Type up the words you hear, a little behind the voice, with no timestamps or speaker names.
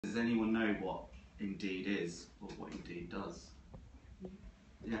Does anyone know what Indeed is or what Indeed does?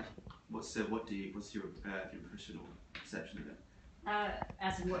 Yeah. What's your impression or perception of it?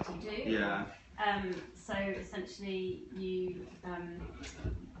 As in what you do? Yeah. So essentially, you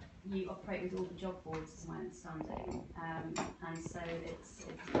operate with all the job boards, is my understanding, and so it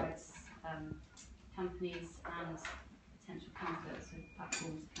provides companies and potential candidates with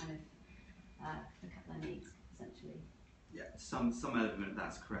platforms to kind of look at their needs, essentially. Yeah, some element of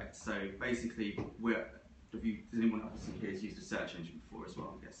that's correct. So basically, does anyone else here has used a search engine before as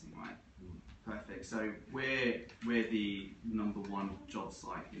well? I'm guessing, right? Perfect. So we're the #1 job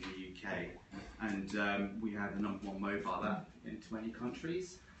site in the UK, and we have the #1 mobile app in 20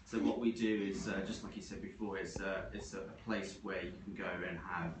 countries. So what we do is, just like you said before, it's a place where you can go and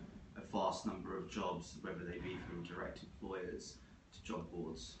have a vast number of jobs, whether they be from direct employers to job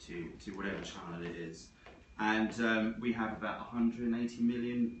boards to whatever channel it is. And we have about 180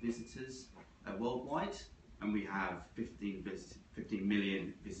 million visitors worldwide, and we have 15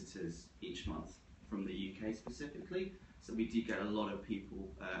 million visitors each month from the UK specifically. So we do get a lot of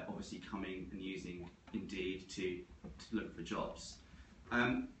people obviously coming and using Indeed to look for jobs.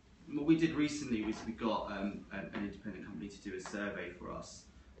 What we did recently was we got an independent company to do a survey for us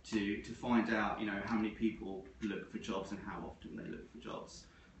to find out, how many people look for jobs and how often they look for jobs.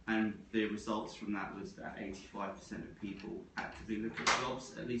 And the results from that was that 85% of people actively look at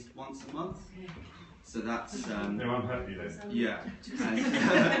jobs at least once a month. So that's they're unhappy then. Yeah,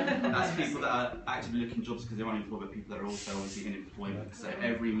 and that's people that are actively looking at jobs because they're unemployed, but people that are also obviously in employment. So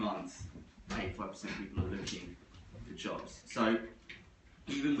every month, 85% of people are looking for jobs. So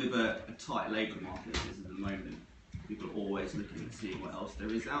even with a tight labour market as at the moment, people are always looking at seeing what else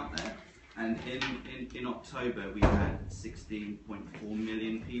there is out there. And in October, we had 16.4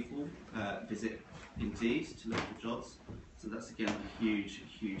 million people visit Indeed to look for jobs. So that's again a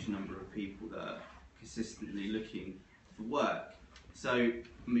huge number of people that are consistently looking for work. So,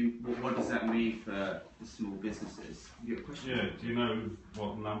 I mean, what does that mean for the small businesses? You have a question? Yeah, do you know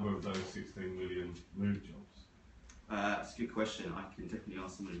what number of those 16 million move jobs? That's a good question. I can definitely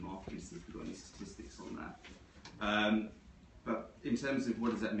ask someone in marketing if we've got any statistics on that. But in terms of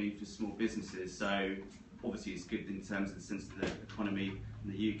what does that mean for small businesses, so obviously it's good in terms of the sense of the economy.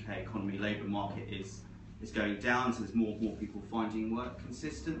 In the UK economy, labour market is going down, so there's more people finding work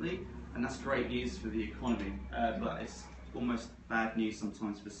consistently, and that's great news for the economy. But it's almost bad news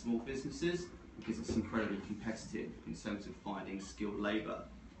sometimes for small businesses because it's incredibly competitive in terms of finding skilled labour.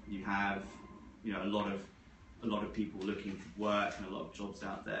 You have, a lot of people looking for work and a lot of jobs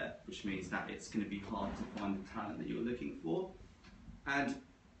out there, which means that it's going to be hard to find the talent that you're looking for. And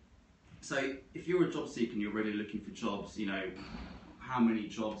so if you're a job seeker and you're really looking for jobs, how many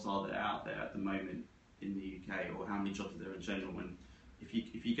jobs are there out there at the moment in the UK, or how many jobs are there in general? And if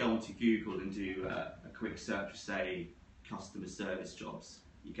you go onto Google and do a quick search, say customer service jobs,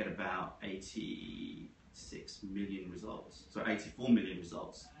 you get about 86 million results, so 84 million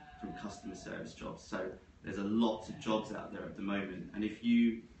results from customer service jobs. So there's a lot of jobs out there at the moment, and if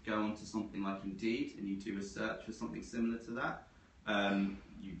you go onto something like Indeed and you do a search for something similar to that,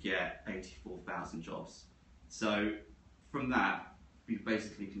 you get 84,000 jobs. So from that, we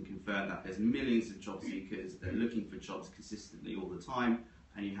basically can confirm that there's millions of job seekers, they're looking for jobs consistently all the time,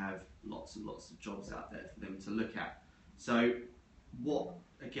 and you have lots and lots of jobs out there for them to look at. So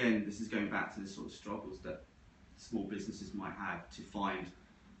again, this is going back to the sort of struggles that small businesses might have to find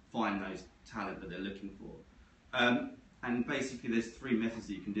those talent that they're looking for. And basically there's 3 methods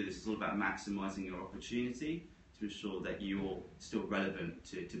that you can do this. It's all about maximising your opportunity to ensure that you're still relevant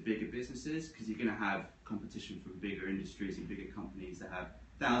to bigger businesses, because you're going to have competition from bigger industries and bigger companies that have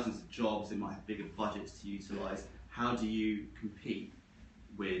thousands of jobs, they might have bigger budgets to utilise. How do you compete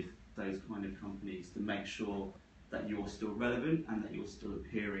with those kind of companies to make sure that you're still relevant and that you're still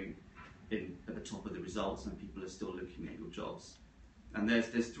appearing at the top of the results and people are still looking at your jobs? And there's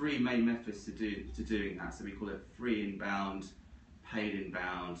 3 main methods to doing that. So we call it free inbound, paid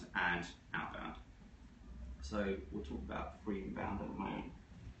inbound, and outbound. So we'll talk about free inbound at the moment.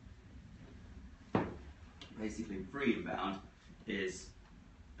 Basically, free inbound is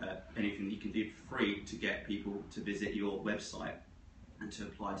anything that you can do for free to get people to visit your website and to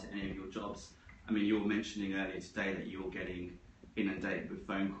apply to any of your jobs. I mean, you were mentioning earlier today that you're getting inundated with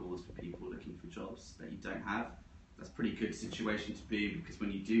phone calls for people looking for jobs that you don't have. That's a pretty good situation to be in, because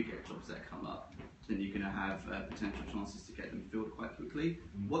when you do get jobs that come up, then you're going to have potential chances to get them filled quite quickly.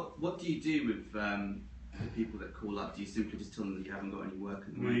 What do you do the people that call up? Do you simply just tell them that you haven't got any work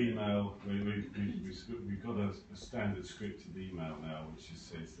at the moment? We email. We've got a standard scripted email now, which just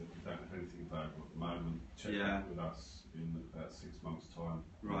says that we don't have anything available at the moment. Check back with us in about 6 months' time.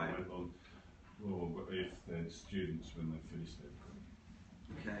 Right. Or if they're students when they finish their degree.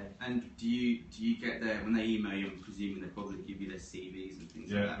 Okay. And do you get their, when they email you, I'm presuming they probably give you their CVs and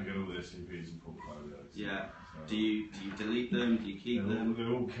things like that? Yeah, we get all their CVs and portfolios. Yeah. So Do you delete them? Do you keep them?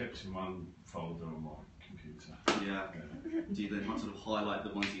 They're all kept in one folder on my computer. Yeah. Do you then sort of highlight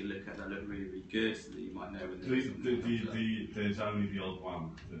the ones you look at that look really, really good, so that you might know when there's something comes up? There's only the odd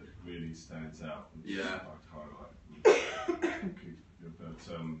one that really stands out, which Yeah. I'd highlight. But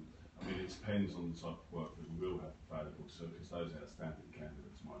I mean, it depends on the type of work that we will have available. So, because those outstanding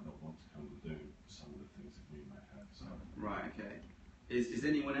candidates might not want to come and do some of the things that we may have. So. Right. Okay. Is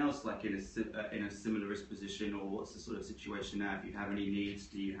anyone else like in a similar-ish position, or what's the sort of situation now? If you have any needs,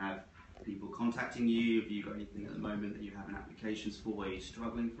 do you have people contacting you? Have you got anything at the moment that you have applications for? Are you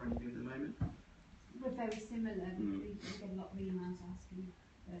struggling for anything at the moment? We're very similar. We get a lot of emails asking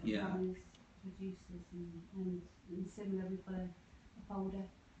runners, producers, and similar. We've got a folder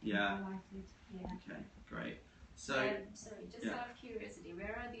highlighted. Yeah. Okay, great. So, sorry, just out of curiosity,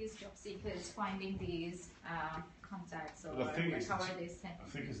 where are these job seekers finding these contacts, or Well, I think how are they sent? I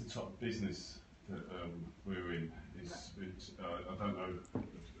think it's the top business that we're in. I don't know.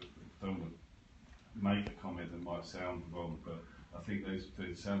 Don't want to make a comment that might sound wrong, but I think it's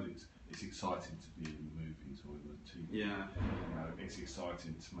exciting to be in the movies or in the TV. yeah, You know, it's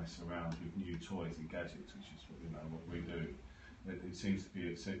exciting to mess around with new toys and gadgets, which is what we do. It seems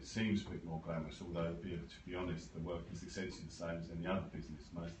a bit more glamorous, although to be honest, the work is essentially the same as any other business.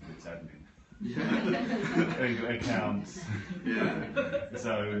 Most of it's admin. yeah, Accounts. yeah.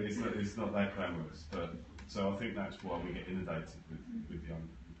 So it's not that glamorous, but so I think that's why we get inundated with young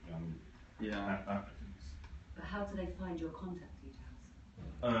applicants. But how do they find your contact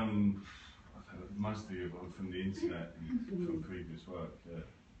details? Mostly from the internet and from previous work. Yeah.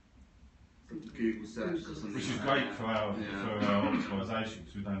 Google search or something. Which is like great that. for our optimisation,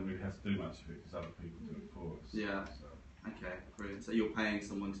 because we don't really have to do much of it because other people do it for us. Yeah. So. Okay, brilliant. So you're paying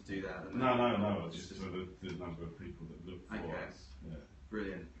someone to do that at the No, moment? just for the number of people that look for us. Yeah.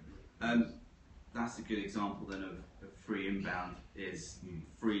 Brilliant. That's a good example then of free inbound, is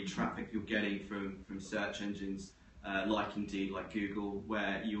free traffic you're getting from search engines like Indeed, like Google,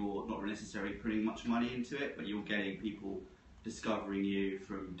 where you're not necessarily putting much money into it, but you're getting people discovering you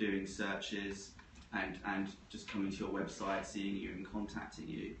from doing searches and just coming to your website, seeing you and contacting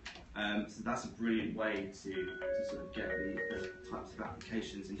you. So that's a brilliant way to sort of get the types of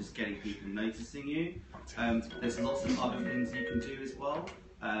applications and just getting people noticing you. There's lots of other things you can do as well.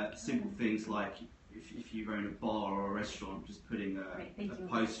 Simple things like if you own a bar or a restaurant, just putting a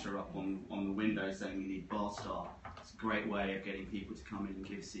poster up on the window saying we need bar staff. It's a great way of getting people to come in and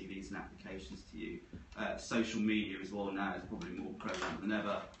give CVs and applications to you. Social media as well now is probably more prevalent than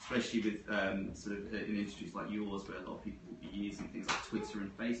ever, especially with sort of in industries like yours, where a lot of people will be using things like Twitter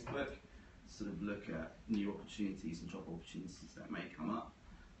and Facebook to sort of look at new opportunities and job opportunities that may come up.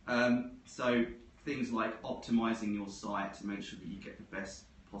 So things like optimizing your site to make sure that you get the best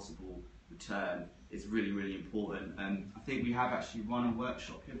possible return is really, really important. I think we have actually run a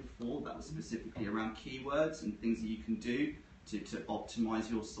workshop here before that was specifically around keywords and things that you can do to optimise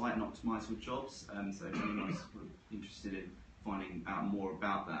your site and optimise your jobs. So if anyone's interested in finding out more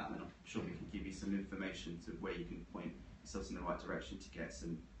about that, then I'm sure we can give you some information to where you can point yourselves in the right direction to get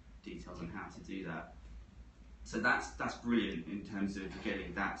some details on how to do that. So that's brilliant in terms of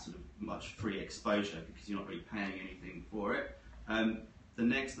getting that sort of much free exposure, because you're not really paying anything for it. The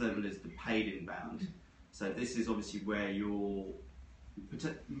next level is the paid inbound. So this is obviously where you're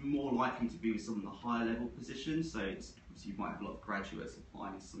more likely to be with some of the higher level positions. So obviously you might have a lot of graduates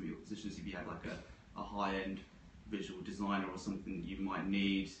applying to some of your positions. If you have like a high-end visual designer or something that you might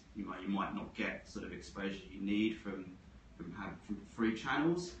need, you might not get sort of exposure you need from free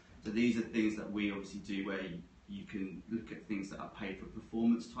channels. So these are things that we obviously do where you can look at things that are paid for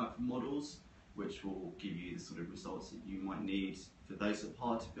performance type of models, which will give you the sort of results that you might need for those sort of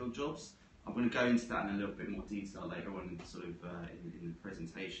hard to fill jobs. I'm going to go into that in a little bit more detail later on in the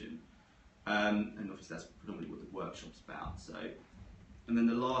presentation. And obviously that's predominantly what the workshop's about. So, and then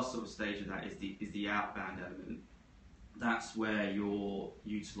the last sort of stage of that is the outbound element. That's where you're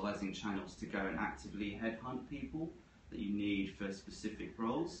utilising channels to go and actively headhunt people that you need for specific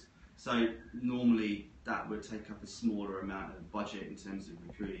roles. So normally that would take up a smaller amount of budget in terms of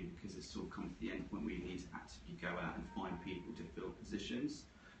recruiting, because it's sort of come to the end point where you need to actively go out and find people to fill positions.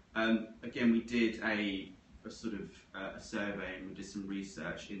 Again, we did a survey and we did some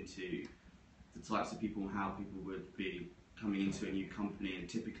research into the types of people, how people would be coming into a new company, and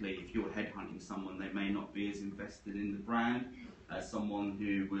typically if you're headhunting someone, they may not be as invested in the brand as someone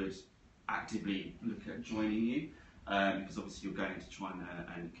who would actively look at joining you, because obviously you're going to try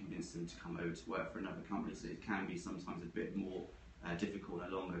and convince them to come over to work for another company, so it can be sometimes a bit more difficult,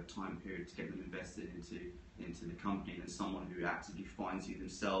 a longer time period to get them invested into the company than someone who actively finds you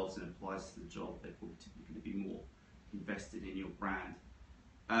themselves and applies to the job. They're probably typically going to be more invested in your brand.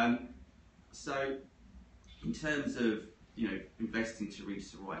 So in terms of investing to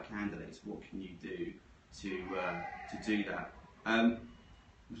reach the right candidates, what can you do to do that?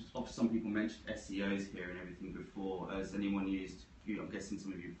 Some people mentioned SEOs here and everything before. Has anyone used Google? I'm guessing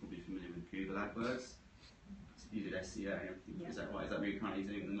some of you are probably familiar with Google AdWords. You did SEO and everything. Yeah. Is that right? Is that what you're currently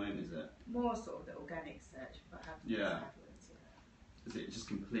doing at the moment? Is it more sort of the organic search, but have AdWords? Yeah. Is it just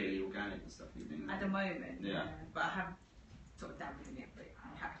completely organic and stuff you're doing? At the moment, yeah. But I have sort of dabbled in it, but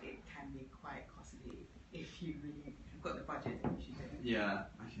I'm happy it can be quite costly if you really have got the budget, which you do. Yeah.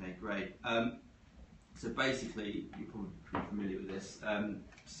 Okay. Great. So basically, you're probably pretty familiar with this.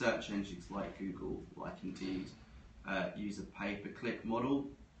 Search engines like Google, like Indeed, use a pay-per-click model.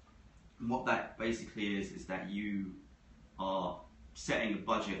 And what that basically is that you are setting a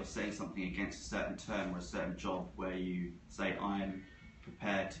budget or setting something against a certain term or a certain job where you say, I'm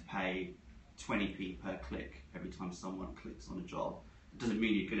prepared to pay 20p per click every time someone clicks on a job. It doesn't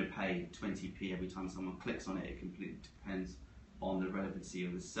mean you're going to pay 20p every time someone clicks on it. It completely depends on the relevancy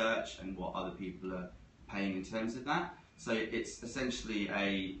of the search and what other people are paying in terms of that. So it's essentially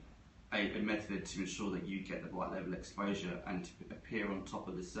a method to ensure that you get the right level of exposure and to appear on top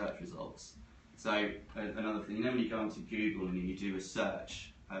of the search results. So another thing, when you go onto Google and you do a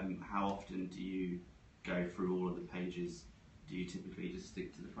search, how often do you go through all of the pages? Do you typically just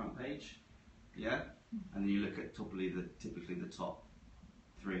stick to the front page? Yeah? And then you look at typically the top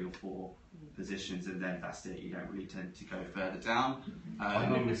 3 or 4 positions, and then that's it. You don't really tend to go further down. I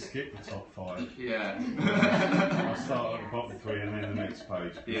normally skip the top 5. Yeah. I start at the bottom 3 and then the next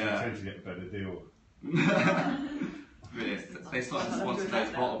page, because I tend to get a better deal. Really, they start to sponsor those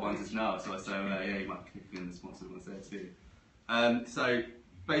bottom ones now, so yeah, you might click in the sponsored ones there too. So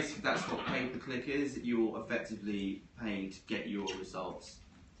basically that's what pay-per-click is. You're effectively paying to get your results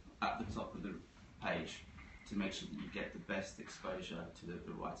at the top of the page, to make sure that you get the best exposure to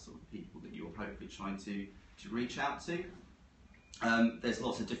the right sort of people that you're hopefully trying to reach out to. There's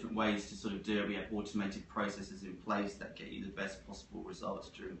lots of different ways to sort of do it. We have automated processes in place that get you the best possible results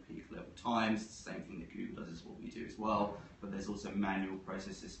during peak level times. The same thing that Google does is what we do as well, but there's also manual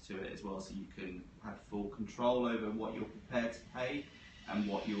processes to it as well, so you can have full control over what you're prepared to pay and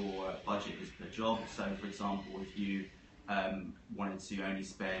what your budget is per job. So for example, if you wanted to only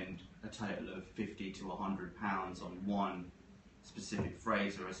spend a total of £50 to £100 on one specific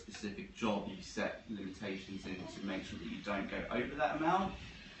phrase or a specific job, you set limitations in to make sure that you don't go over that amount.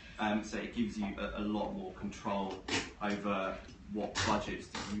 So it gives you a lot more control over what budgets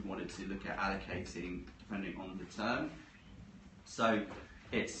that you wanted to look at allocating depending on the term. So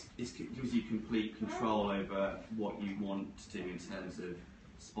it gives you complete control over what you want to do in terms of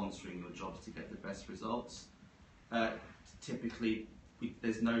sponsoring your jobs to get the best results. Typically,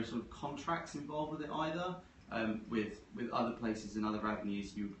 there's no sort of contracts involved with it either. With other places and other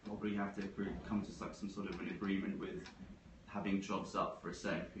avenues, you probably have to come to some sort of an agreement with having jobs up for a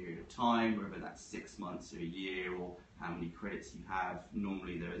certain period of time, whether that's 6 months or a year, or how many credits you have.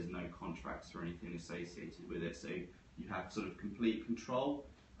 Normally there is no contracts or anything associated with it, so you have sort of complete control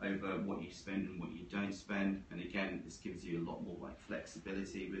over what you spend and what you don't spend. And again, this gives you a lot more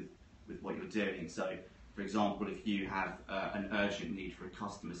flexibility with what you're doing. So for example, if you have an urgent need for a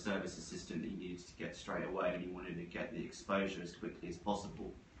customer service assistant that you needed to get straight away and you wanted to get the exposure as quickly as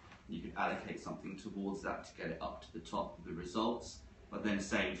possible, you could allocate something towards that to get it up to the top of the results. But then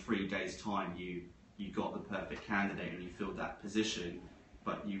say in 3 days time you got the perfect candidate and you filled that position,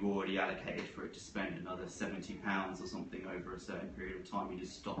 but you already allocated for it to spend another £70 or something over a certain period of time, you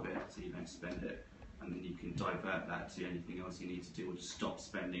just stop it so you don't spend it, and then you can divert that to anything else you need to do or just stop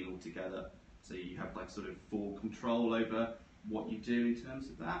spending altogether. So you have sort of full control over what you do in terms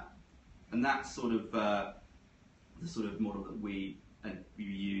of that. And that's sort of the sort of model that we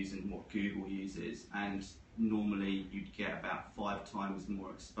use and what Google uses. And normally you'd get about 5 times more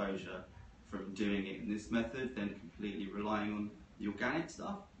exposure from doing it in this method than completely relying on the organic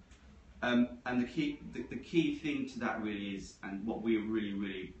stuff. And the key thing to that really is, and what we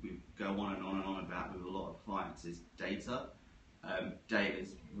we go on and on about with a lot of clients, is data. Data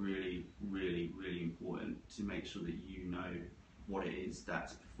is really important to make sure that you know what it is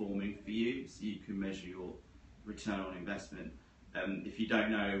that's performing for you, so you can measure your return on investment. If you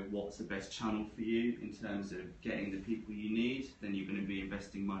don't know what's the best channel for you in terms of getting the people you need, then you're going to be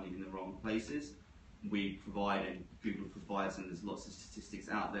investing money in the wrong places. We provide, and Google provides, and there's lots of statistics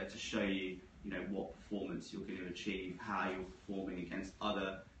out there to show you, what performance you're going to achieve, how you're performing against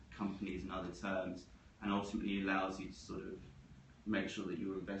other companies and other terms, and ultimately allows you to sort of make sure that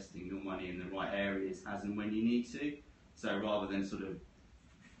you're investing your money in the right areas as and when you need to. So rather than sort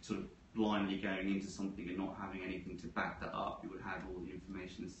of blindly going into something and not having anything to back that up, you would have all the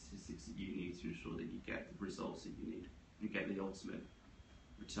information and statistics that you need to ensure that you get the results that you need and get the ultimate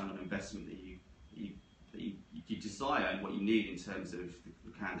return on investment that you desire and what you need in terms of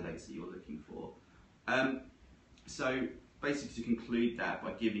the candidates that you're looking for. So basically, to conclude that,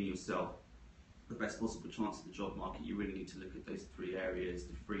 by giving yourself the best possible chance of the job market, you really need to look at those 3 areas: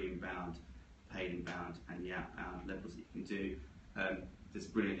 the free inbound, paid inbound, and the outbound levels that you can do. There's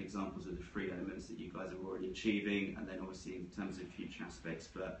brilliant examples of the 3 elements that you guys are already achieving, and then obviously in terms of future aspects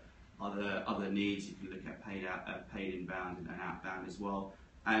for other needs, you can look at paid inbound and outbound as well.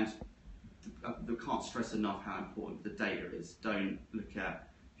 And I can't stress enough how important the data is. Don't look at,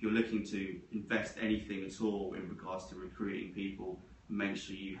 if you're looking to invest anything at all in regards to recruiting people, make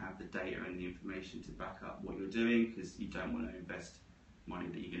sure you have the data and the information to back up what you're doing, because you don't want to invest money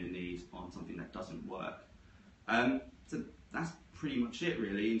that you're going to need on something that doesn't work. So that's pretty much it,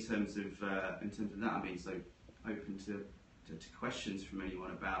 really, in terms of that. I mean, so open to questions from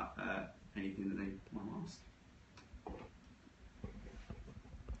anyone about anything that they want to ask.